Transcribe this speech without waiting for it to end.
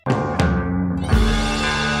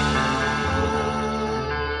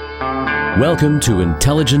Welcome to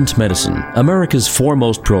Intelligent Medicine, America's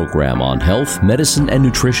foremost program on health, medicine, and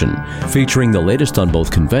nutrition, featuring the latest on both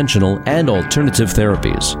conventional and alternative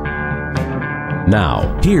therapies.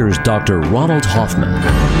 Now, here's Dr. Ronald Hoffman.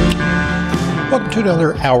 Welcome to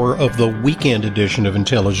another hour of the weekend edition of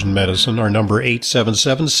Intelligent Medicine. Our number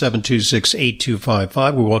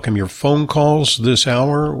 877-726-8255. We welcome your phone calls this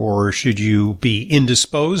hour, or should you be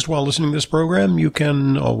indisposed while listening to this program, you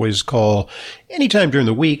can always call anytime during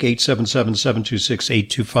the week,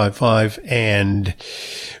 877-726-8255, and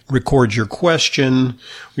record your question.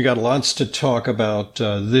 We got lots to talk about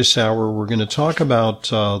this hour. We're going to talk about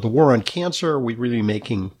the war on cancer. Are we really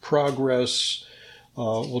making progress?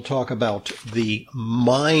 We'll talk about the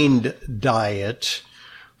mind diet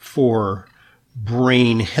for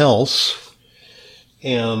brain health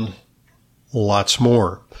and lots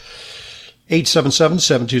more.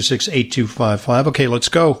 877-726-8255. Okay, let's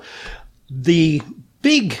go. The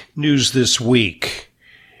big news this week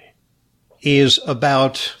is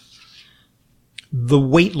about the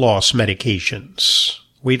weight loss medications.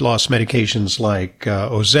 Weight loss medications like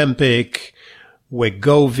Ozempic,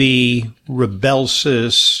 Wegovy,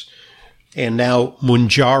 Rybelsus, and now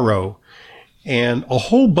Mounjaro, and a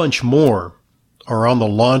whole bunch more are on the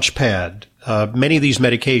launch pad. Many of these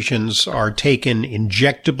medications are taken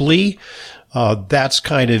injectably. That's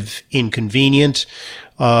kind of inconvenient.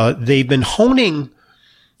 They've been honing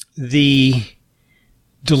the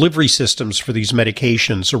delivery systems for these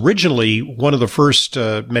medications. Originally, one of the first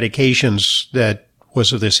medications that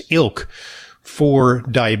was of this ilk for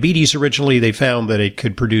diabetes, originally they found that it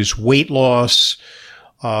could produce weight loss.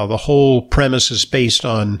 The whole premise is based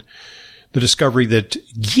on the discovery that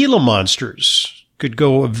Gila monsters could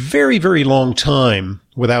go a very, very long time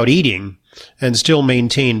without eating and still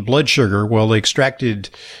maintain blood sugar. Well, they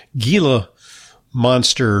extracted Gila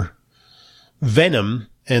monster venom,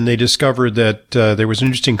 and they discovered that there was an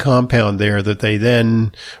interesting compound there that they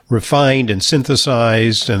then refined and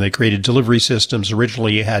synthesized, and they created delivery systems.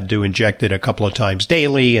 Originally, you had to inject it a couple of times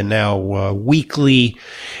daily, and now weekly.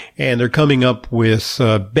 And they're coming up with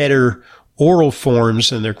better oral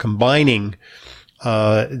forms, and they're combining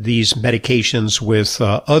these medications with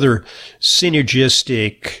other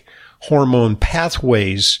synergistic hormone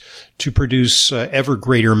pathways to produce ever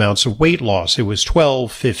greater amounts of weight loss. It was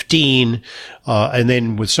 12, 15, and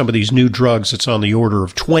then with some of these new drugs, it's on the order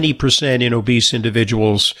of 20% in obese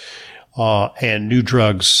individuals, and new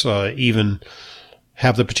drugs even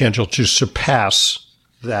have the potential to surpass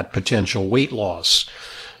that potential weight loss.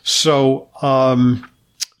 So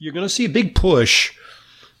you're going to see a big push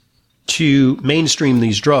to mainstream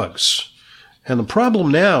these drugs. And the problem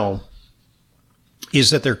now is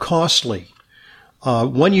that they're costly.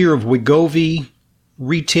 1 year of Wegovy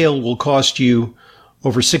retail will cost you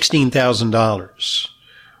over $16,000.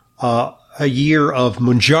 A year of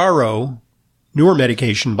Mounjaro, newer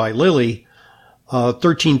medication by Lilly,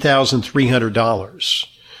 $13,300.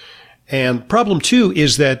 And problem two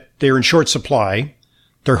is that they're in short supply.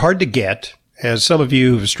 They're hard to get, as some of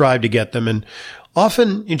you have strived to get them, and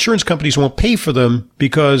often insurance companies won't pay for them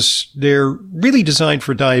because they're really designed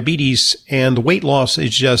for diabetes, and the weight loss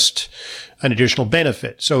is just an additional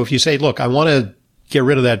benefit. So if you say, look, I want to get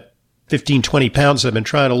rid of that 15, 20 pounds I've been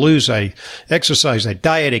trying to lose, I exercise, I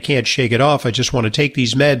diet, I can't shake it off, I just want to take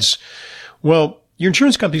these meds. Well, your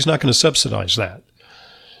insurance company's not going to subsidize that.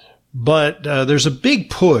 But there's a big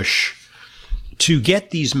push to get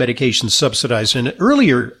these medications subsidized. And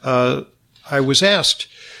earlier, I was asked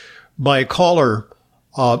by a caller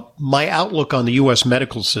my outlook on the U.S.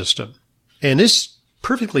 medical system. And this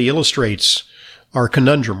perfectly illustrates our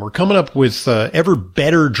conundrum. We're coming up with ever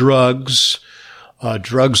better drugs,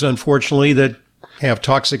 unfortunately, that have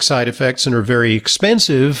toxic side effects and are very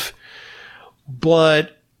expensive.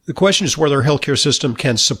 But the question is whether our healthcare system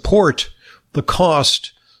can support the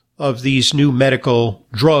cost of these new medical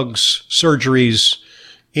drugs, surgeries,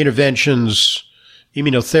 interventions,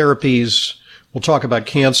 immunotherapies. We'll talk about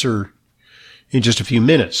cancer in just a few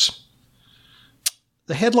minutes.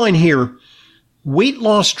 The headline here, weight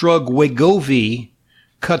loss drug Wegovy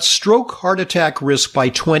cuts stroke heart attack risk by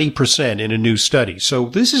 20% in a new study. So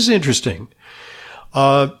this is interesting.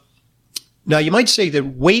 Now, you might say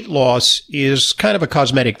that weight loss is kind of a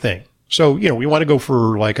cosmetic thing. So, we want to go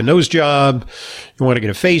for like a nose job. You want to get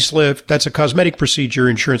a facelift. That's a cosmetic procedure.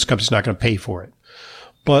 Insurance company's not going to pay for it.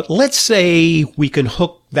 But let's say we can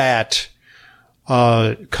hook that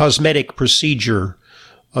cosmetic procedure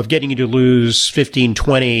of getting you to lose 15,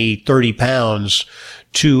 20, 30 pounds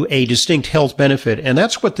to a distinct health benefit. And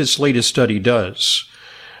that's what this latest study does.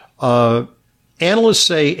 analysts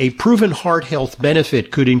say a proven heart health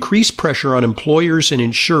benefit could increase pressure on employers and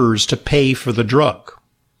insurers to pay for the drug.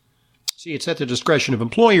 See, it's at the discretion of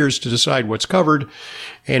employers to decide what's covered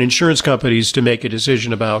and insurance companies to make a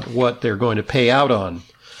decision about what they're going to pay out on.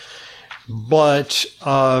 But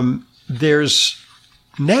there's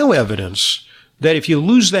now evidence that if you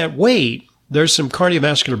lose that weight, there's some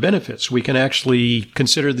cardiovascular benefits. We can actually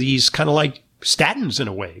consider these kind of like statins in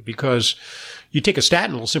a way, because you take a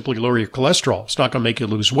statin, it'll simply lower your cholesterol. It's not going to make you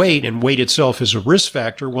lose weight, and weight itself is a risk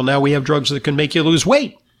factor. Well, now we have drugs that can make you lose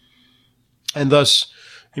weight and thus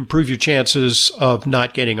improve your chances of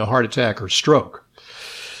not getting a heart attack or stroke.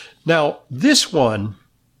 Now, this one,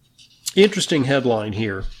 interesting headline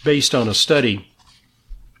here, based on a study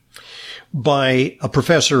by a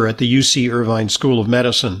professor at the UC Irvine School of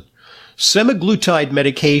Medicine. Semaglutide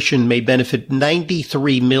medication may benefit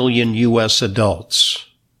 93 million U.S. adults.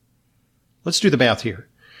 Let's do the math here.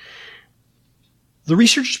 The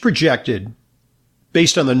researchers projected,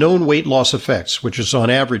 based on the known weight loss effects, which is on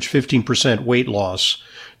average 15% weight loss,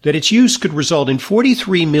 that its use could result in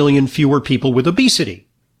 43 million fewer people with obesity.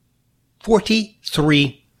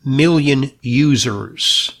 43 million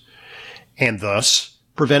users. And thus,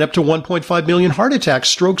 prevent up to 1.5 million heart attacks,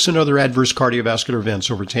 strokes, and other adverse cardiovascular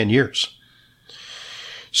events over 10 years.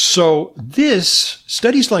 So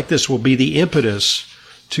studies like this will be the impetus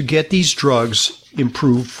to get these drugs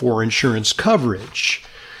improved for insurance coverage.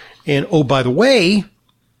 And, oh, by the way,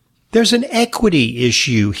 there's an equity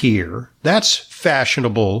issue here. That's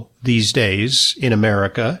fashionable these days in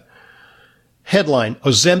America. Headline,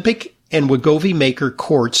 Ozempic and Wegovy maker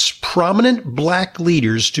courts prominent black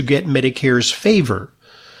leaders to get Medicare's favor.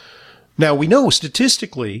 Now, we know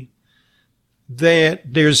statistically that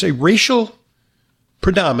there's a racial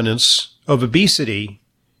predominance of obesity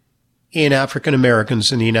in African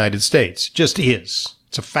Americans in the United States. It just is.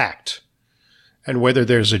 It's a fact. And whether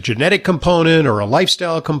there's a genetic component or a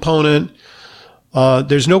lifestyle component,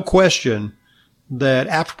 there's no question that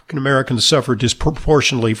African Americans suffer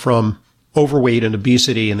disproportionately from overweight and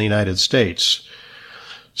obesity in the United States.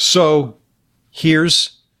 So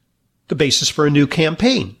here's the basis for a new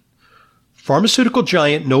campaign. Pharmaceutical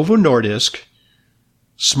giant Novo Nordisk,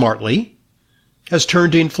 smartly, has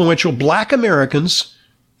turned to influential black Americans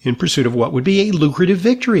in pursuit of what would be a lucrative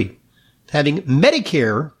victory, having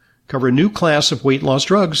Medicare cover a new class of weight loss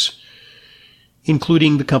drugs,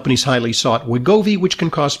 including the company's highly sought Wegovy, which can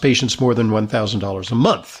cost patients more than $1,000 a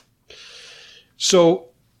month. So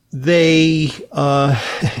Novo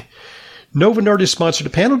Nordisk sponsored a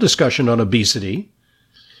panel discussion on obesity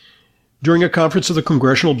during a conference of the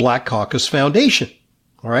Congressional Black Caucus Foundation,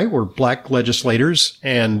 all right, where black legislators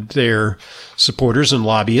and their supporters and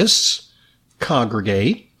lobbyists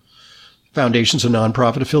congregate. Foundation's a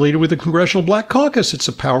nonprofit affiliated with the Congressional Black Caucus. It's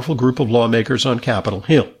a powerful group of lawmakers on Capitol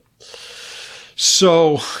Hill.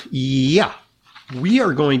 So, yeah, we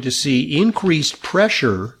are going to see increased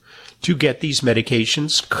pressure to get these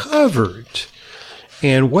medications covered.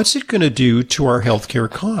 And what's it going to do to our healthcare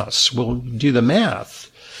costs? We'll do the math.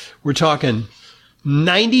 We're talking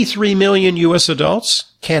 93 million U.S.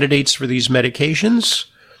 adults, candidates for these medications,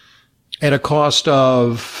 at a cost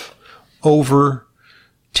of over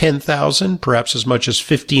 $10,000, perhaps as much as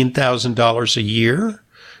 $15,000 a year.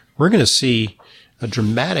 We're going to see a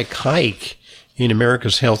dramatic hike in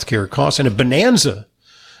America's healthcare costs and a bonanza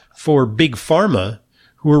for big pharma,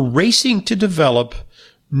 who are racing to develop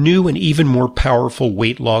new and even more powerful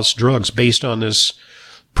weight loss drugs based on this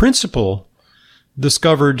principle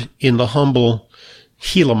discovered in the humble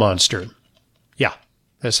Gila monster. Yeah,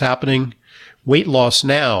 that's happening. Weight loss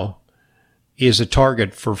now is a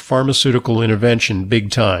target for pharmaceutical intervention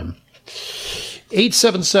big time.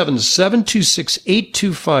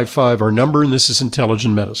 877-726-8255, our number, and this is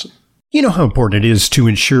Intelligent Medicine. You know how important it is to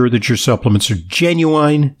ensure that your supplements are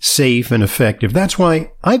genuine, safe, and effective. That's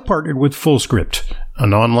why I partnered with FullScript,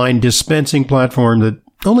 an online dispensing platform that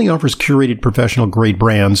only offers curated professional-grade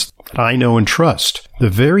brands that I know and trust. The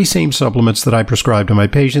very same supplements that I prescribe to my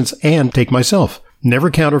patients and take myself.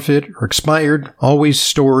 Never counterfeit or expired, always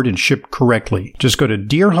stored and shipped correctly. Just go to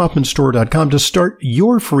dearhoffmanstore.com to start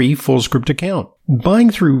your free FullScript account.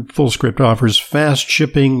 Buying through FullScript offers fast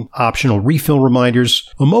shipping, optional refill reminders,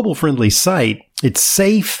 a mobile-friendly site. It's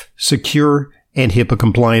safe, secure, and HIPAA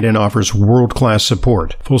compliant and offers world-class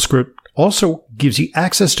support. FullScript also gives you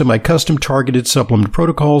access to my custom targeted supplement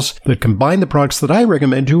protocols that combine the products that I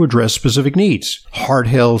recommend to address specific needs. Heart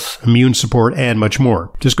health, immune support, and much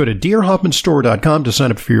more. Just go to dearhoffmanstore.com to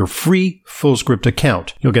sign up for your free FullScript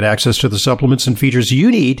account. You'll get access to the supplements and features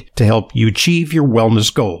you need to help you achieve your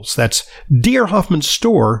wellness goals. That's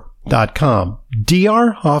dearhoffmanstore.com. drhoffmanstore.com.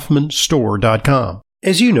 drhoffmanstore.com.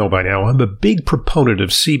 As you know by now, I'm a big proponent of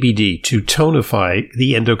CBD to tonify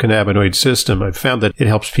the endocannabinoid system. I've found that it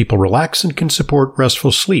helps people relax and can support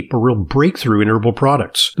restful sleep, a real breakthrough in herbal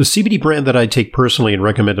products. The CBD brand that I take personally and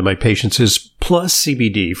recommend to my patients is Plus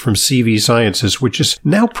CBD from CV Sciences, which is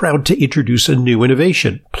now proud to introduce a new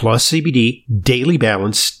innovation, Plus CBD Daily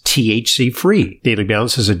Balance THC Free. Daily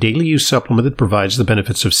Balance is a daily use supplement that provides the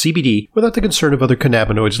benefits of CBD without the concern of other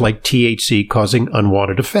cannabinoids like THC causing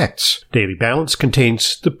unwanted effects. Daily Balance contains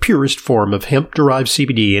the purest form of hemp-derived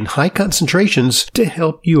CBD in high concentrations to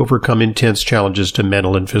help you overcome intense challenges to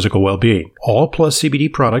mental and physical well-being. All Plus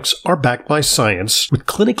CBD products are backed by science with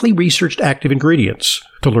clinically researched active ingredients.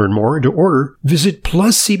 To learn more and to order, visit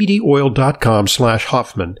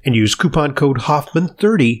pluscbdoil.com/Hoffman and use coupon code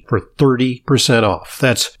Hoffman30 for 30% off.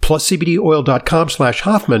 That's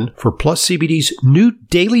pluscbdoil.com/Hoffman for Plus CBD's new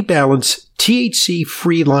Daily Balance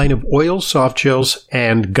THC-free line of oils, soft gels,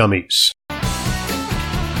 and gummies.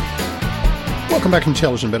 Welcome back to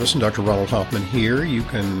Intelligent Medicine. Dr. Ronald Hoffman here. You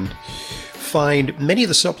can find many of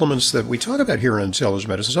the supplements that we talk about here on Intelligent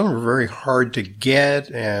Medicine. Some are very hard to get,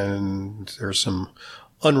 and there's some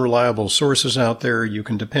unreliable sources out there. You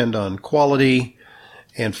can depend on quality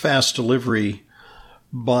and fast delivery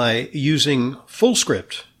by using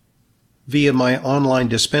FullScript via my online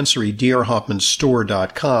dispensary,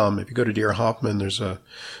 drhoffmanstore.com. If you go to Dr. Hoffman, there's a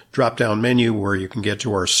drop-down menu where you can get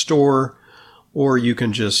to our store, or you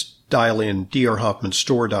can just dial in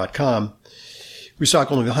drhoffmanstore.com. We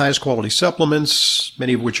stock only the highest quality supplements,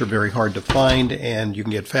 many of which are very hard to find, and you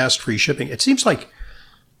can get fast free shipping. It seems like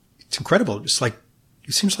it's incredible.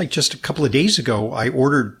 It seems like just a couple of days ago I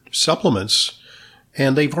ordered supplements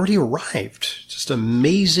and they've already arrived. Just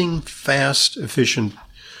amazing, fast, efficient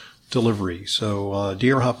delivery. So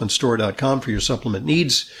drhoffmanstore.com for your supplement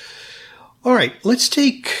needs. All right, let's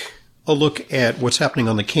take a look at what's happening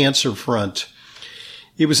on the cancer front.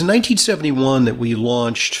 It was in 1971 that we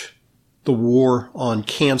launched the war on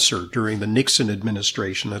cancer during the Nixon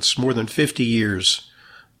administration. That's more than 50 years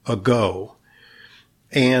ago.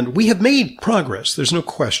 And we have made progress, there's no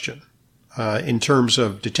question, in terms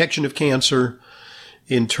of detection of cancer,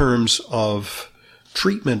 in terms of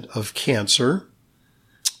treatment of cancer,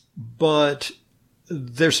 but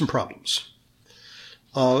there's some problems.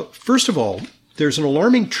 First of all, there's an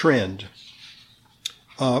alarming trend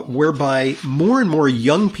whereby more and more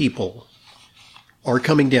young people are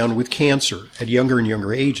coming down with cancer at younger and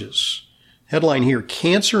younger ages. Headline here,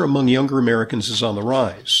 cancer among younger Americans is on the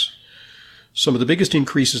rise. Some of the biggest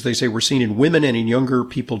increases, they say, were seen in women and in younger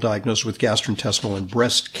people diagnosed with gastrointestinal and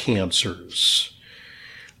breast cancers.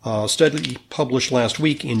 A study published last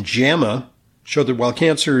week in JAMA showed that while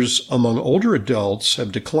cancers among older adults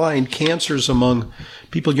have declined, cancers among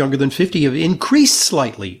people younger than 50 have increased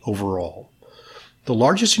slightly overall. The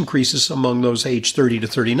largest increases among those aged 30 to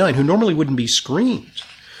 39 who normally wouldn't be screened.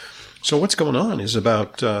 So what's going on? Is it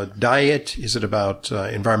about diet? Is it about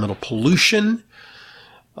environmental pollution?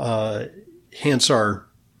 Hence our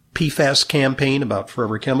PFAS campaign about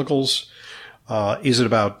forever chemicals. Is it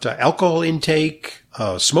about alcohol intake?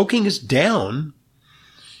 Smoking is down.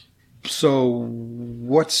 So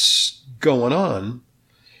what's going on?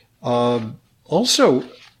 Also,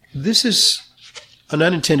 this is an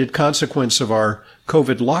unintended consequence of our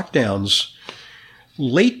COVID lockdowns.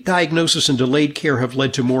 Late diagnosis and delayed care have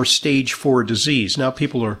led to more stage 4 disease. Now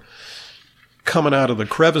people are coming out of the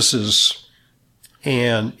crevices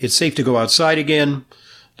and it's safe to go outside again.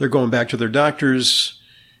 They're going back to their doctors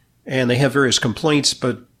and they have various complaints,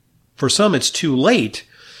 but for some it's too late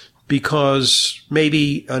because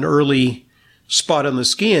maybe an early spot on the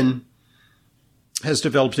skin has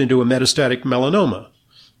developed into a metastatic melanoma.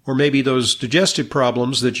 Or maybe those digestive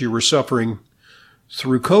problems that you were suffering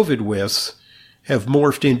through COVID with have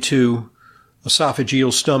morphed into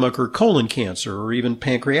esophageal, stomach, or colon cancer, or even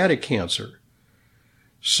pancreatic cancer.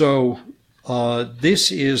 So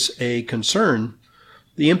this is a concern.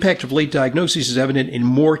 The impact of late diagnoses is evident in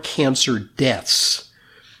more cancer deaths.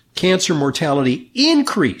 Cancer mortality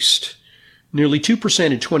increased nearly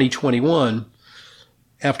 2% in 2021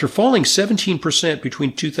 after falling 17%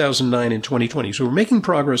 between 2009 and 2020. So we're making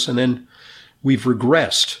progress, and then we've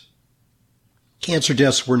regressed. Cancer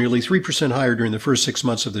deaths were nearly 3% higher during the first 6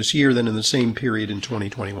 months of this year than in the same period in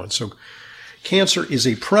 2021. So cancer is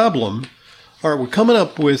a problem. All right, we're coming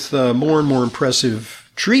up with more and more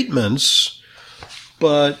impressive treatments,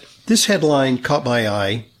 but this headline caught my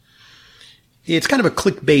eye. It's kind of a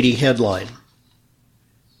clickbaity headline.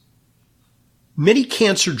 Many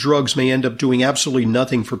cancer drugs may end up doing absolutely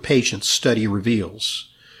nothing for patients, study reveals.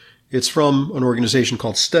 It's from an organization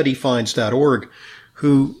called studyfinds.org,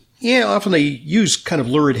 who Yeah, often they use kind of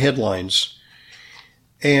lurid headlines.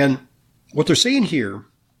 And what they're saying here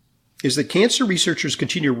is that cancer researchers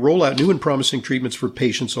continue to roll out new and promising treatments for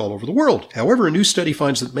patients all over the world. However, a new study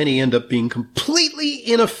finds that many end up being completely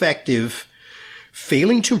ineffective,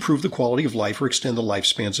 failing to improve the quality of life or extend the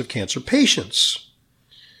lifespans of cancer patients.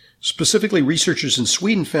 Specifically, researchers in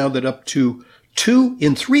Sweden found that up to 2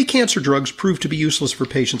 in 3 cancer drugs proved to be useless for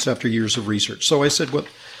patients after years of research. So I said, well,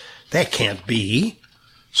 that can't be.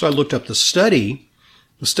 So I looked up the study.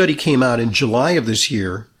 The study came out in July of this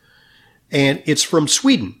year, and it's from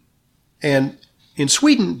Sweden. And in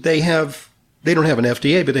Sweden, they don't have an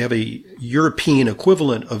FDA, but they have a European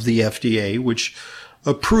equivalent of the FDA, which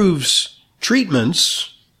approves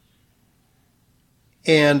treatments.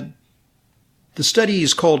 And the study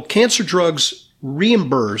is called Cancer Drugs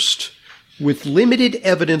Reimbursed with Limited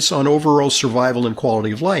Evidence on Overall Survival and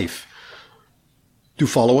Quality of Life. Do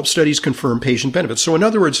follow-up studies confirm patient benefits? So in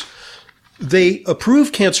other words, they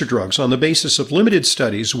approve cancer drugs on the basis of limited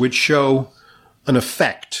studies which show an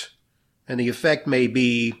effect. And the effect may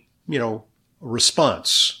be, a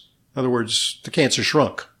response. In other words, the cancer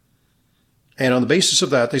shrunk. And on the basis of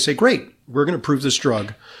that, they say, great, we're going to approve this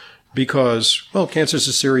drug because, well, cancer is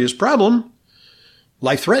a serious problem,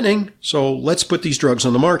 life-threatening, so let's put these drugs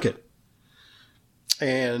on the market.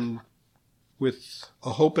 And with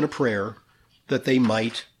a hope and a prayer that they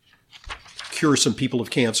might cure some people of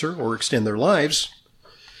cancer or extend their lives,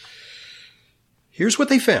 here's what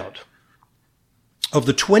they found. Of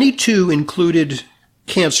the 22 included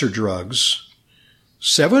cancer drugs,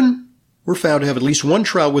 7 were found to have at least one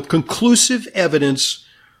trial with conclusive evidence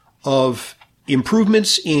of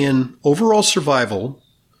improvements in overall survival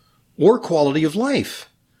or quality of life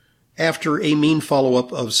after a mean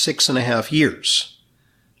follow-up of 6.5 years.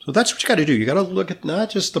 So that's what you got to do. You got to look at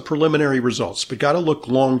not just the preliminary results, but got to look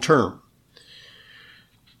long-term.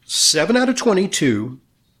 7 out of 22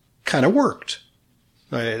 kind of worked.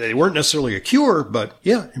 They weren't necessarily a cure, but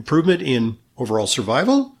yeah, improvement in overall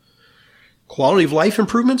survival, quality of life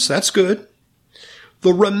improvements, that's good.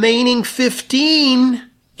 The remaining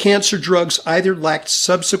 15 cancer drugs either lacked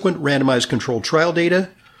subsequent randomized controlled trial data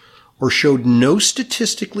or showed no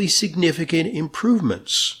statistically significant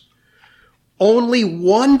improvements. Only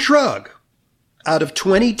one drug out of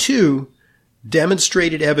 22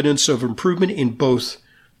 demonstrated evidence of improvement in both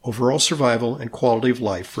overall survival and quality of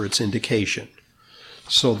life for its indication.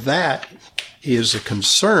 So that is a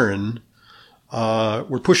concern.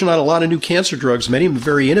 We're pushing out a lot of new cancer drugs, many of them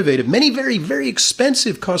very innovative, many very, very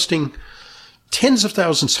expensive, costing tens of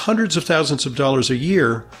thousands, hundreds of thousands of dollars a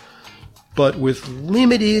year, but with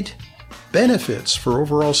limited benefits for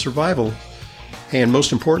overall survival and,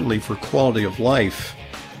 most importantly, for quality of life.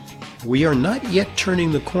 We are not yet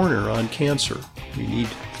turning the corner on cancer. We need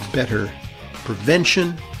better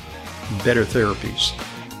prevention, better therapies.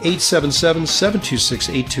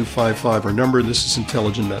 877-726-8255, our number. This is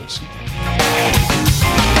Intelligent Medicine.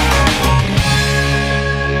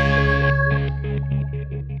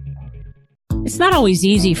 It's not always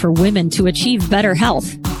easy for women to achieve better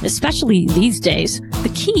health, especially these days.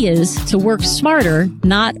 The key is to work smarter,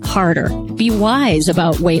 not harder. Be wise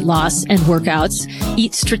about weight loss and workouts.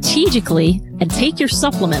 Eat strategically and take your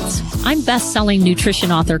supplements. I'm best-selling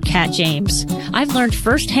nutrition author Kat James. I've learned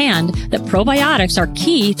firsthand that probiotics are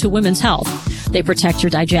key to women's health. They protect your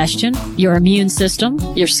digestion, your immune system,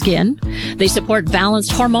 your skin. They support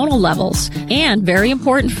balanced hormonal levels. And very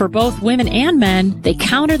important for both women and men, they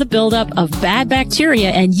counter the buildup of bad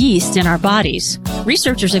bacteria and yeast in our bodies.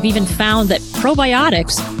 Researchers have even found that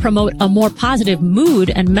probiotics promote a more positive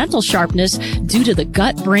mood and mental sharpness due to the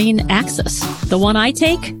gut-brain axis. The one I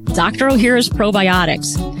take? Dr. Ohhira's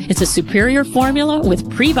Probiotics. It's a superior formula with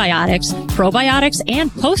prebiotics, probiotics,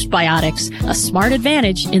 and postbiotics, a smart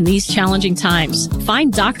advantage in these challenging times.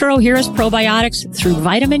 Find Dr. Ohhira's Probiotics through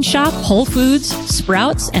Vitamin Shop, Whole Foods,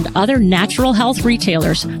 Sprouts, and other natural health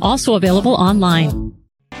retailers, also available online.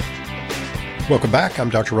 Welcome back. I'm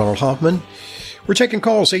Dr. Ronald Hoffman. We're taking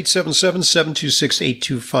calls,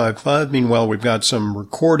 877-726-8255. Meanwhile, we've got some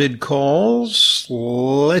recorded calls.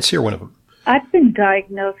 Let's hear one of them. I've been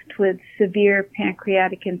diagnosed with severe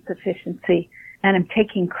pancreatic insufficiency, and I'm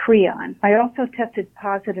taking Creon. I also tested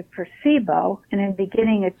positive for SIBO, and am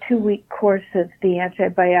beginning a 2-week course of the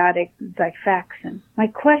antibiotic Xifaxan. My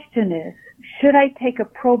question is, should I take a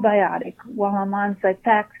probiotic while I'm on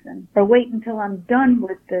Xifaxan, or wait until I'm done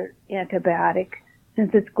with the antibiotic,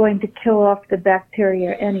 since it's going to kill off the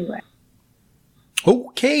bacteria anyway?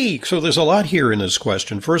 Okay, so there's a lot here in this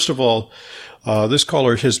question. First of all, this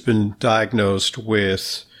caller has been diagnosed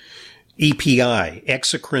with EPI,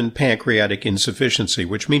 exocrine pancreatic insufficiency,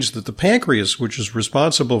 which means that the pancreas, which is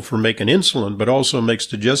responsible for making insulin, but also makes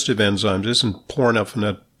digestive enzymes, isn't poor enough in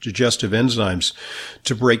that digestive enzymes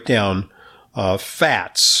to break down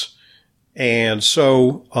fats. And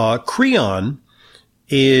so Creon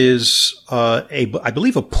is, I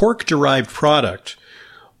believe, a pork-derived product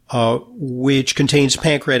which contains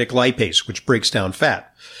pancreatic lipase, which breaks down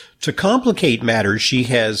fat. To complicate matters, she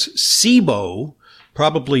has SIBO,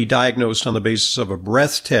 probably diagnosed on the basis of a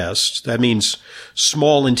breath test. That means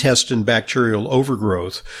small intestine bacterial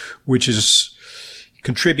overgrowth, which is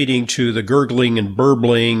contributing to the gurgling and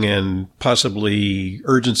burbling and possibly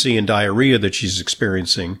urgency and diarrhea that she's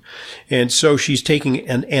experiencing. And so she's taking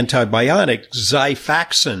an antibiotic,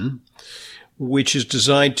 Xifaxan, which is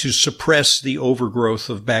designed to suppress the overgrowth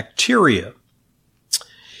of bacteria,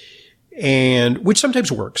 and which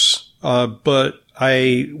sometimes works. But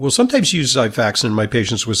I will sometimes use Xifaxan in my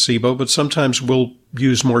patients with SIBO, but sometimes we'll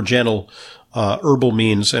use more gentle herbal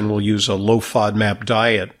means, and we'll use a low FODMAP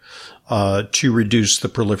diet to reduce the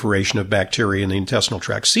proliferation of bacteria in the intestinal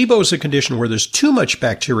tract. SIBO is a condition where there's too much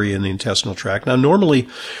bacteria in the intestinal tract. Now, normally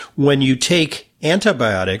when you take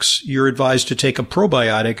antibiotics, you're advised to take a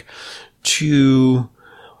probiotic to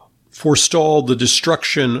forestall the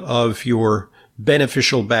destruction of your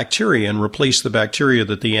beneficial bacteria and replace the bacteria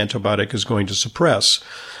that the antibiotic is going to suppress.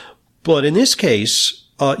 But in this case,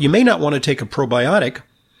 you may not want to take a probiotic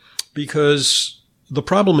because the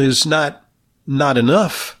problem is not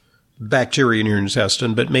enough bacteria in your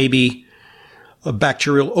intestine, but maybe a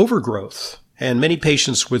bacterial overgrowth. And many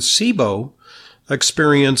patients with SIBO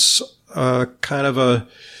experience kind of a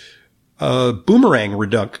boomerang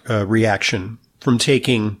reaction from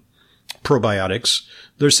taking probiotics.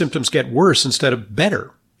 Their symptoms get worse instead of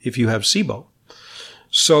better if you have SIBO.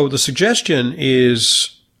 So the suggestion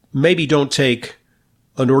is maybe don't take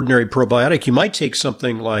an ordinary probiotic. You might take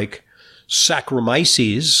something like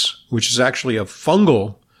Saccharomyces, which is actually a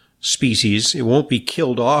fungal species. It won't be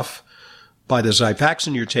killed off by the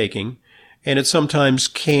Xifaxan you're taking, and it sometimes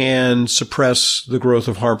can suppress the growth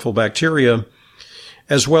of harmful bacteria,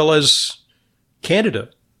 as well as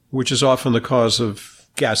Candida, which is often the cause of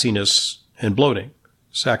gassiness and bloating.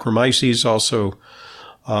 Saccharomyces,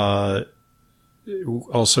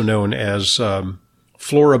 also known as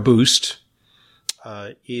Flora Boost,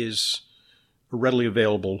 is a readily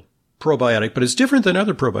available probiotic, but it's different than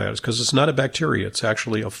other probiotics because it's not a bacteria. It's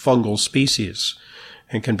actually a fungal species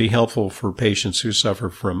and can be helpful for patients who suffer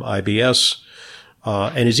from IBS,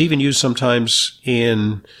 and is even used sometimes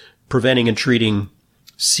in preventing and treating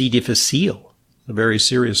C. difficile, a very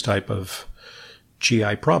serious type of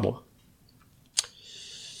GI problem.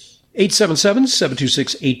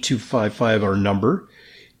 877-726-8255, our number.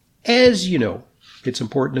 As you know, it's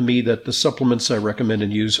important to me that the supplements I recommend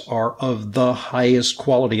and use are of the highest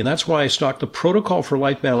quality, and that's why I stock the Protocol for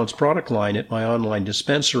Life Balance product line at my online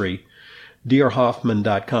dispensary,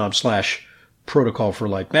 drhoffman.com/Protocol for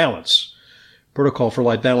Life Balance. Protocol for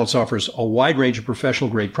Life Balance offers a wide range of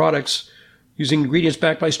professional-grade products using ingredients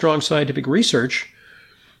backed by strong scientific research.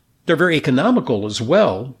 They're very economical as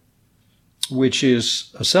well, which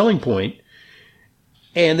is a selling point.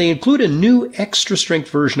 And they include a new extra-strength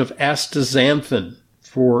version of astaxanthin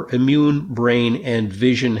for immune, brain, and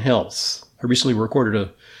vision health. I recently recorded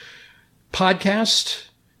a podcast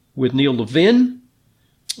with Neil Levin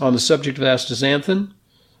on the subject of astaxanthin.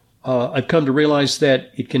 I've come to realize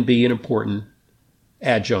that it can be an important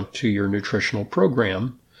adjunct to your nutritional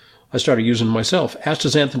program. I started using it myself.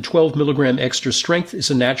 Astaxanthin 12 milligram extra strength is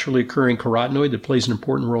a naturally occurring carotenoid that plays an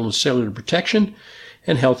important role in cellular protection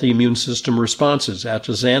and healthy immune system responses.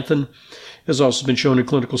 Astaxanthin has also been shown in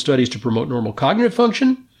clinical studies to promote normal cognitive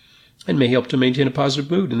function and may help to maintain a positive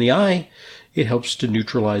mood. In the eye, it helps to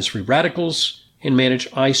neutralize free radicals and manage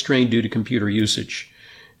eye strain due to computer usage.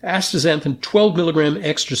 Astaxanthin 12 milligram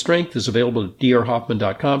extra strength is available at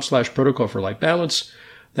drhoffman.com/Protocol for Life Balance.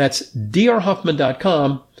 That's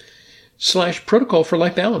drhoffman.com/Protocol for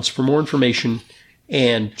Life Balance for more information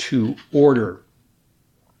and to order.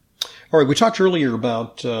 All right, we talked earlier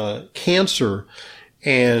about cancer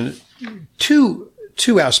and two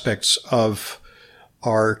aspects of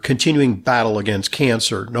our continuing battle against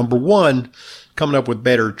cancer. Number one, coming up with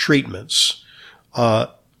better treatments.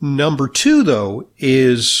 Number two, though,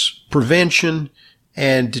 is prevention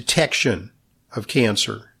and detection of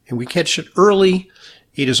cancer. And we catch it early,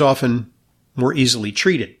 it is often more easily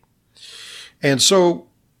treated. And so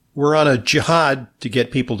we're on a jihad to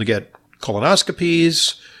get people to get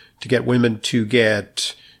colonoscopies, to get women to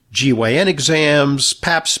get GYN exams,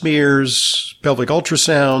 pap smears, pelvic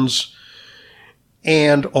ultrasounds,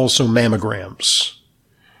 and also mammograms.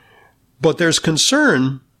 But there's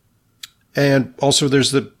concern, and also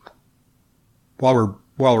there's while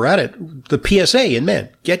we're at it, the PSA in men.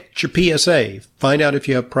 Get your PSA. Find out if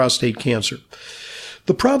you have prostate cancer.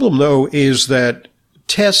 The problem, though, is that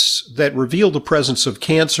tests that reveal the presence of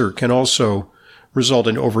cancer can also result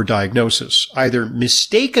in overdiagnosis. Either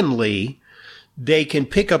mistakenly, they can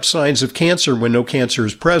pick up signs of cancer when no cancer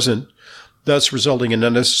is present, thus resulting in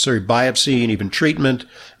unnecessary biopsy and even treatment,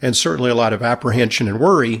 and certainly a lot of apprehension and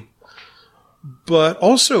worry. But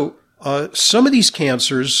also, some of these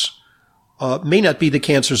cancers may not be the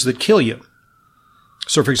cancers that kill you.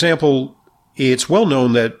 So, for example, it's well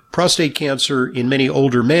known that prostate cancer in many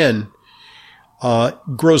older men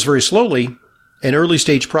grows very slowly, and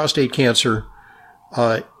early-stage prostate cancer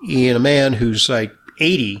in a man who's like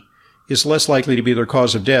 80 is less likely to be their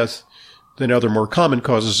cause of death than other more common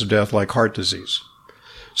causes of death like heart disease.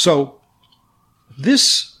 So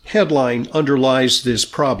this headline underlies this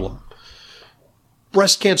problem.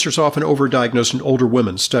 Breast cancer is often overdiagnosed in older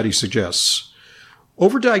women, study suggests.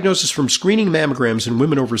 Overdiagnosis from screening mammograms in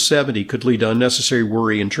women over 70 could lead to unnecessary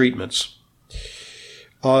worry and treatments.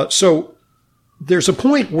 So there's a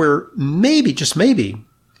point where maybe, just maybe,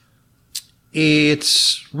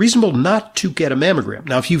 it's reasonable not to get a mammogram.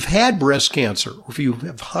 Now, if you've had breast cancer, or if you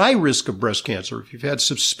have high risk of breast cancer, if you've had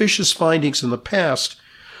suspicious findings in the past,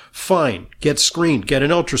 fine. Get screened, get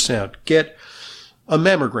an ultrasound, get a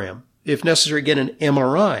mammogram. If necessary, get an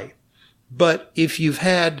MRI. But if you've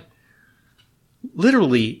had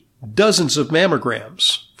literally dozens of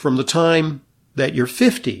mammograms from the time that you're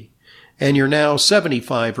 50 and you're now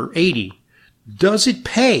 75 or 80, does it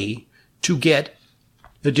pay to get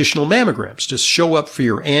additional mammograms, to show up for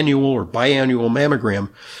your annual or biannual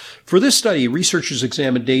mammogram? For this study, researchers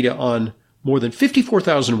examined data on more than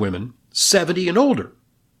 54,000 women, 70 and older.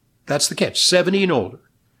 That's the catch, 70 and older.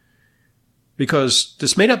 Because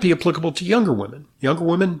this may not be applicable to younger women. Younger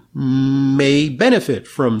women may benefit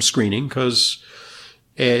from screening because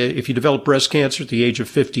if you develop breast cancer at the age of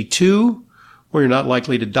 52, well, you're not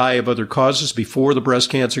likely to die of other causes before the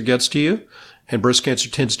breast cancer gets to you. And breast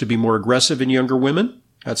cancer tends to be more aggressive in younger women.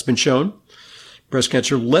 That's been shown. Breast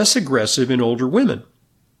cancer less aggressive in older women.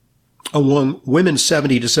 Among women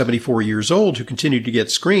 70 to 74 years old who continued to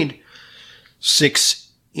get screened,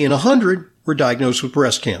 6 in 100 were diagnosed with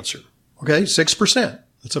breast cancer. Okay, 6%.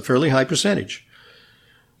 That's a fairly high percentage.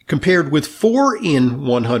 Compared with 4 in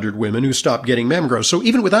 100 women who stopped getting mammograms. So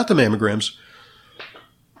even without the mammograms,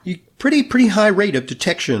 pretty high rate of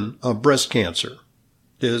detection of breast cancer.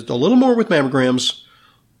 There's a little more with mammograms,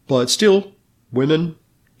 but still women,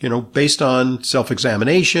 based on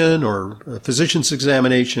self-examination or a physician's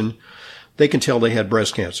examination, they can tell they had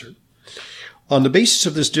breast cancer. On the basis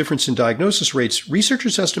of this difference in diagnosis rates,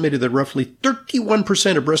 researchers estimated that roughly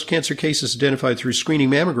 31% of breast cancer cases identified through screening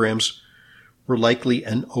mammograms were likely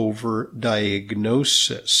an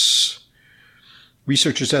overdiagnosis.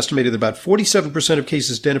 Researchers estimated that about 47% of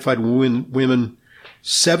cases identified when women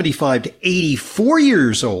 75 to 84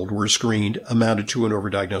 years old were screened amounted to an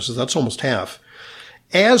overdiagnosis. That's almost half.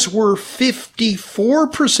 As were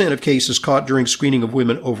 54% of cases caught during screening of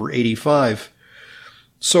women over 85.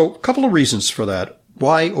 So a couple of reasons for that.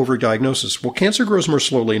 Why overdiagnosis? Well, cancer grows more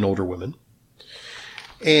slowly in older women.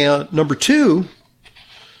 And number two,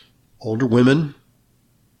 older women,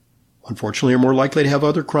 unfortunately, are more likely to have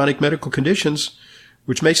other chronic medical conditions,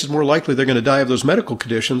 which makes it more likely they're going to die of those medical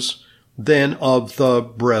conditions than of the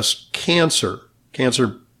breast cancer.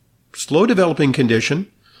 Cancer, slow developing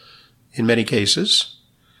condition in many cases.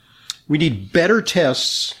 We need better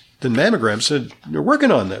tests than mammograms. And they're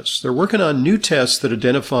working on this. They're working on new tests that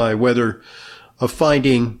identify whether a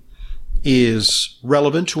finding is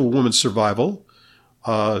relevant to a woman's survival,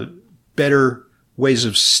 better ways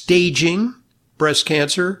of staging breast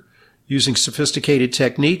cancer using sophisticated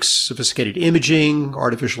techniques, sophisticated imaging,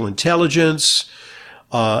 artificial intelligence,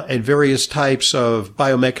 and various types of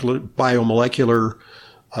biomolecular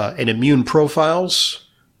and immune profiles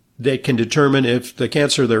that can determine if the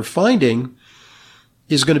cancer they're finding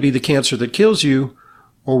is going to be the cancer that kills you,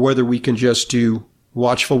 or whether we can just do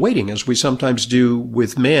watchful waiting, as we sometimes do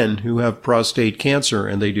with men who have prostate cancer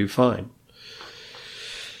and they do fine.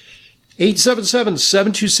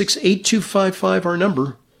 877-726-8255, our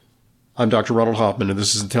number. I'm Dr. Ronald Hoffman, and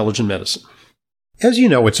this is Intelligent Medicine. As you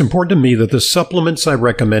know, it's important to me that the supplements I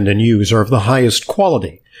recommend and use are of the highest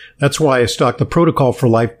quality. That's why I stock the Protocol for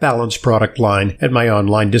Life Balance product line at my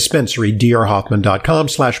online dispensary,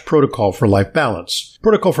 drhoffman.com/protocol for life balance.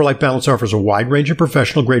 Protocol for Life Balance offers a wide range of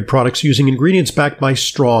professional-grade products using ingredients backed by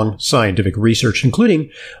strong scientific research, including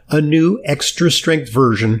a new extra-strength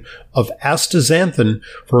version of astaxanthin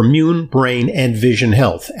for immune, brain, and vision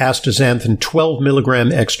health. Astaxanthin 12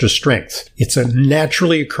 milligram extra strength. It's a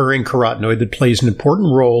naturally occurring carotenoid that plays an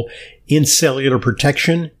important role in cellular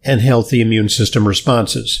protection and healthy immune system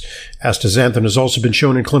responses. Astaxanthin has also been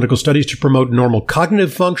shown in clinical studies to promote normal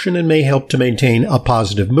cognitive function and may help to maintain a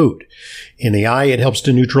positive mood. In the eye, it helps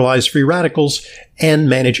to neutralize free radicals and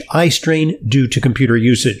manage eye strain due to computer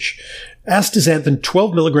usage. Astaxanthin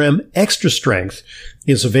 12 milligram extra strength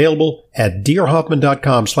is available at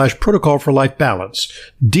drhoffman.com/protocol for life balance.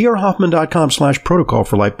 drhoffman.com/protocol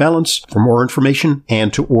for life balance for more information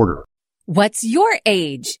and to order. What's your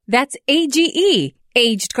age? That's AGE.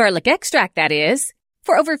 Aged garlic extract, that is.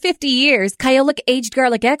 For over 50 years, Kyolic Aged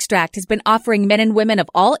Garlic Extract has been offering men and women of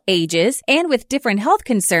all ages and with different health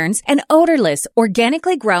concerns an odorless,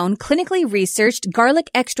 organically grown, clinically researched garlic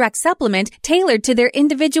extract supplement tailored to their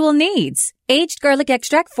individual needs. Aged garlic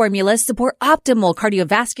extract formulas support optimal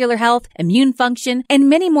cardiovascular health, immune function, and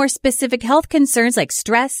many more specific health concerns like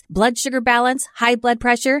stress, blood sugar balance, high blood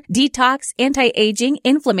pressure, detox, anti-aging,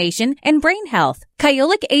 inflammation, and brain health.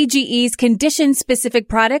 Kyolic AGE's condition-specific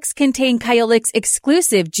products contain Kyolic's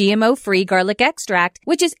exclusive GMO-free garlic extract,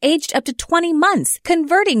 which is aged up to 20 months,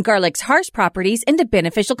 converting garlic's harsh properties into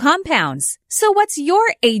beneficial compounds. So what's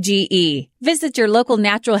your AGE? Visit your local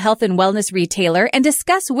natural health and wellness retailer and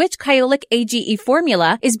discuss which Kyolic AGE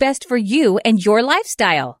formula is best for you and your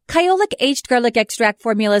lifestyle. Kyolic Aged Garlic Extract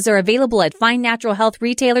formulas are available at fine natural health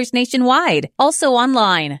retailers nationwide, also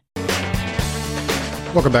online.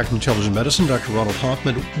 Welcome back to Intelligent Medicine. Dr. Ronald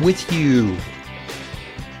Hoffman with you.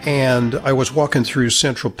 And I was walking through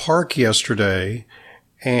Central Park yesterday,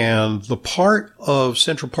 and the part of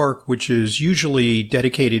Central Park which is usually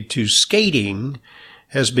dedicated to skating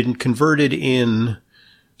has been converted in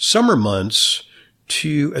summer months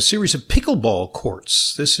to a series of pickleball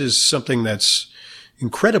courts. This is something that's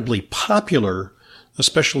incredibly popular,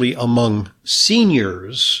 especially among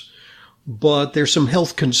seniors, but there's some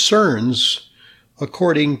health concerns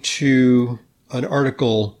according to an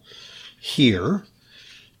article here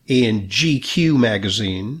in GQ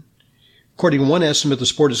magazine. According to one estimate, the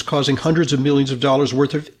sport is causing hundreds of millions of dollars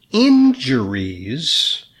worth of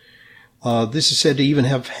injuries. This is said to even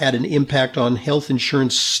have had an impact on health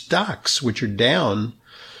insurance stocks, which are down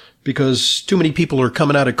because too many people are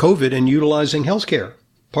coming out of COVID and utilizing healthcare.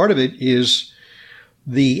 Part of it is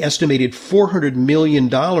the estimated $400 million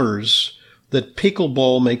that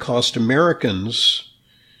pickleball may cost Americans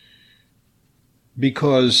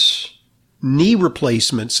because knee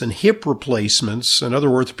replacements and hip replacements and other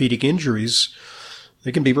orthopedic injuries,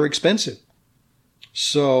 they can be very expensive.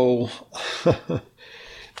 So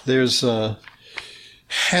there's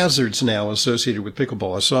hazards now associated with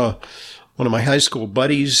pickleball. I saw one of my high school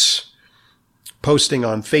buddies posting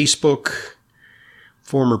on Facebook,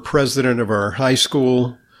 former president of our high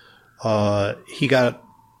school. He got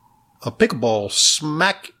a pickleball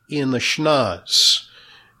smack in the schnoz,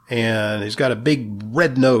 and he's got a big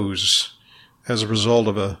red nose as a result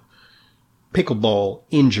of a pickleball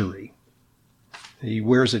injury. He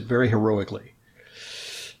wears it very heroically.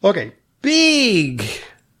 Okay, big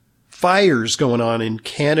fires going on in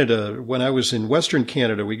Canada. When I was in Western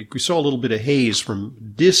Canada, we saw a little bit of haze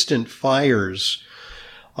from distant fires.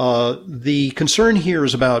 The concern here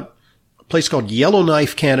is about a place called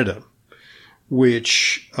Yellowknife, Canada,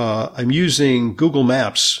 which I'm using Google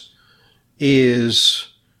Maps, is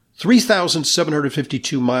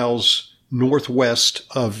 3,752 miles northwest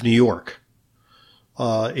of New York.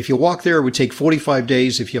 If you walk there, it would take 45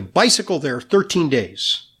 days. If you bicycle there, 13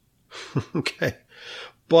 days. Okay.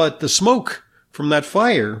 But the smoke from that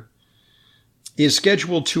fire is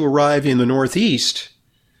scheduled to arrive in the Northeast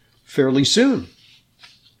fairly soon.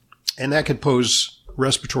 And that could pose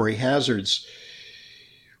respiratory hazards.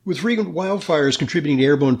 With frequent wildfires contributing to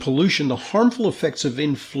airborne pollution, the harmful effects of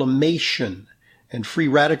inflammation and free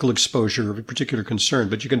radical exposure are of particular concern.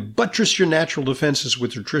 But you can buttress your natural defenses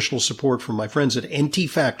with nutritional support from my friends at NT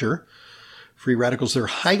Factor. Free radicals, they're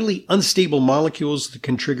highly unstable molecules that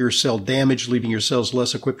can trigger cell damage, leaving your cells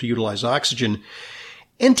less equipped to utilize oxygen.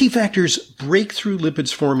 NT Factor's breakthrough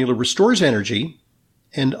lipids formula restores energy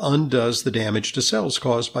and undoes the damage to cells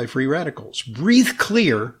caused by free radicals. Breathe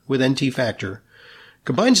clear with NT Factor.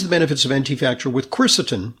 Combines the benefits of NT Factor with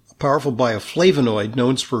quercetin, a powerful bioflavonoid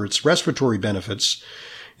known for its respiratory benefits.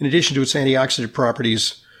 In addition to its antioxidant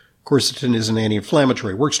properties, Quercetin is an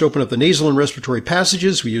anti-inflammatory. Works to open up the nasal and respiratory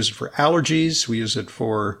passages. We use it for allergies. We use it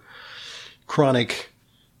for chronic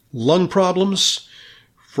lung problems.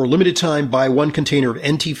 For a limited time, buy 1 container of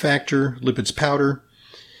NT Factor lipids powder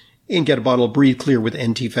and get a bottle of Breathe Clear with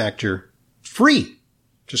NT Factor free.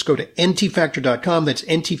 Just go to ntfactor.com. That's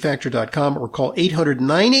ntfactor.com, or call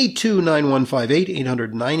 800-982-9158,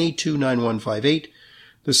 800-982-9158.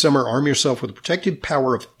 This summer, arm yourself with the protective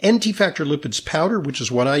power of NT Factor lipids powder, which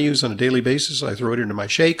is what I use on a daily basis. I throw it into my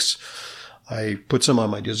shakes. I put some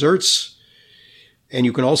on my desserts. And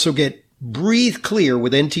you can also get Breathe Clear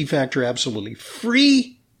with NT Factor absolutely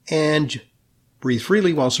free, and breathe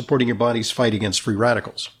freely while supporting your body's fight against free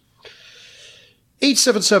radicals.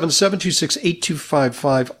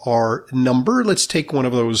 877-726-8255, our number. Let's take one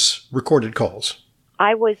of those recorded calls.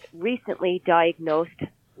 I was recently diagnosed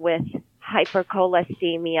with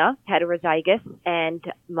hypercholesteremia, heterozygous, and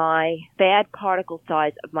my bad particle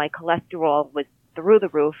size of my cholesterol was through the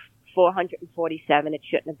roof. 447. It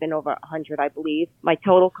shouldn't have been over 100, I believe. My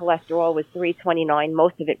total cholesterol was 329.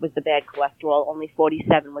 Most of it was the bad cholesterol. Only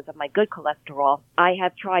 47 was of my good cholesterol. I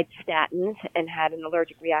have tried statins and had an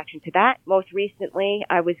allergic reaction to that. Most recently,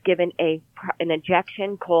 I was given an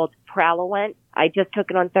injection called Pralowent. I just took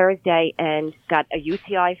it on Thursday and got a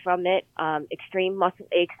UTI from it, extreme muscle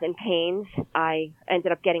aches and pains. I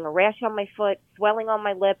ended up getting a rash on my foot, swelling on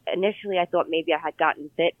my lip. Initially, I thought maybe I had gotten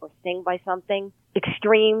bit or stung by something.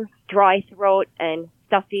 Extreme dry throat and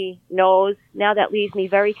stuffy nose. Now that leaves me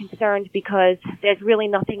very concerned because there's really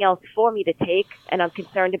nothing else for me to take, and I'm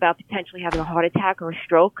concerned about potentially having a heart attack or a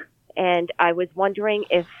stroke. And I was wondering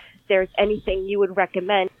if there's anything you would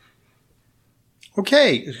recommend.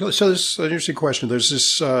 Okay, so this is an interesting question. There's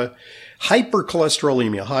this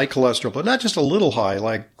hypercholesterolemia, high cholesterol, but not just a little high,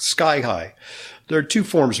 like sky high. There are 2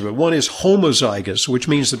 forms of it. One is homozygous, which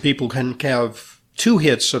means that people can have 2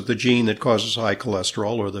 hits of the gene that causes high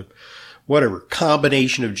cholesterol, or the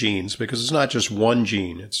combination of genes, because it's not just one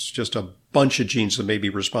gene. It's just a bunch of genes that may be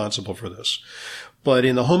responsible for this. But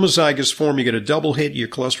in the homozygous form, you get a double hit. Your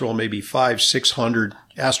cholesterol may be 500-600,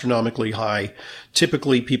 astronomically high.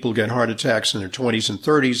 Typically, people get heart attacks in their 20s and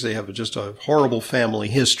 30s. They have just a horrible family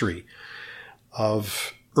history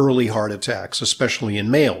of early heart attacks, especially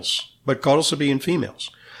in males, but could also be in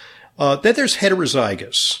females. Then there's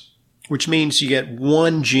heterozygous, which means you get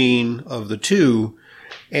 1 gene of the 2,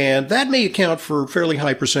 and that may account for a fairly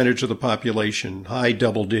high percentage of the population, high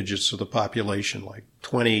double digits of the population, like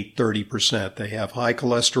 20, 30%. They have high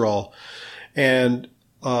cholesterol. And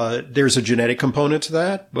there's a genetic component to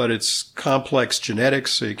that, but it's complex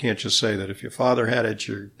genetics. So you can't just say that if your father had it,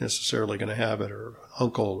 you're necessarily going to have it, or an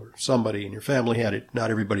uncle or somebody in your family had it.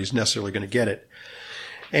 Not everybody's necessarily going to get it.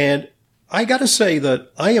 And I got to say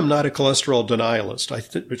that I am not a cholesterol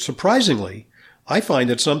denialist. Surprisingly, I find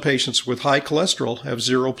that some patients with high cholesterol have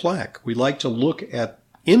 0 plaque. We like to look at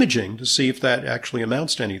imaging to see if that actually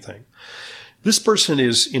amounts to anything. This person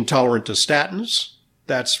is intolerant to statins.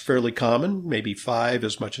 That's fairly common. Maybe 5,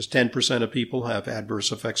 as much as 10% of people have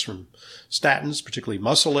adverse effects from statins, particularly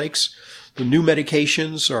muscle aches. The new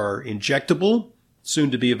medications are injectable, soon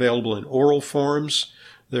to be available in oral forms.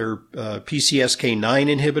 They're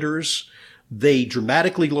PCSK9 inhibitors. They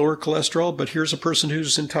dramatically lower cholesterol, but here's a person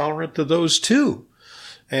who's intolerant to those too.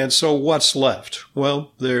 And so what's left?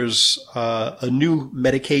 Well, there's a new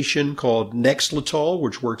medication called Nexletol,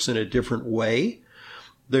 which works in a different way.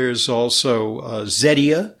 There's also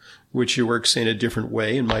Zetia, which works in a different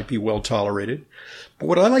way and might be well tolerated. But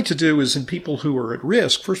what I like to do is in people who are at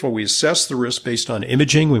risk, first of all, we assess the risk based on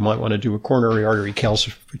imaging. We might want to do a coronary artery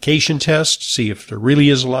calcification test, see if there really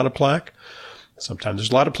is a lot of plaque. Sometimes there's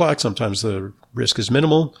a lot of plaque. Sometimes the risk is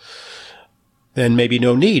minimal. Then maybe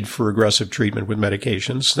no need for aggressive treatment with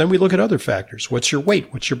medications. Then we look at other factors. What's your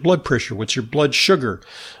weight? What's your blood pressure? What's your blood sugar?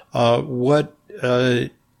 What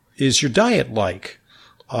is your diet like?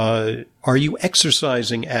 Are you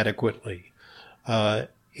exercising adequately?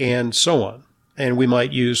 And so on. And we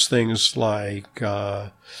might use things like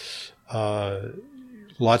lots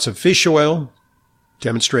of fish oil,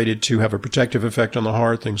 demonstrated to have a protective effect on the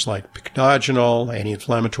heart, things like pycnogenol,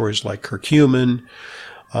 anti-inflammatories like curcumin.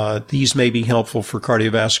 These may be helpful for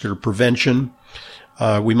cardiovascular prevention.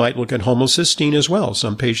 We might look at homocysteine as well.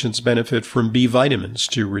 Some patients benefit from B vitamins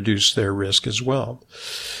to reduce their risk as well.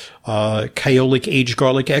 Kyolic aged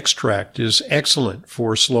garlic extract is excellent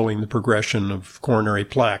for slowing the progression of coronary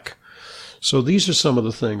plaque. So these are some of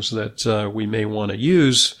the things that we may want to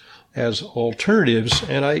use as alternatives.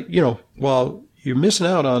 And while you're missing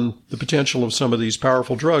out on the potential of some of these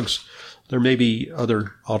powerful drugs, there may be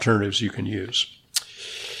other alternatives you can use.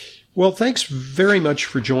 Well, thanks very much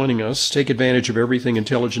for joining us. Take advantage of everything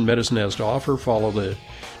Intelligent Medicine has to offer. Follow the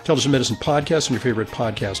Intelligent Medicine podcast on your favorite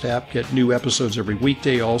podcast app. Get new episodes every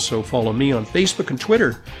weekday. Also, follow me on Facebook and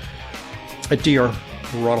Twitter at Dr.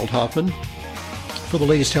 Ronald Hoffman. For the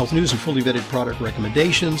latest health news and fully vetted product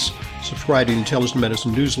recommendations, subscribe to the Intelligent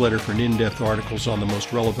Medicine newsletter for in-depth articles on the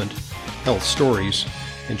most relevant health stories.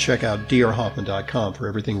 And check out drhoffman.com for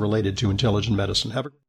everything related to intelligent medicine. Have a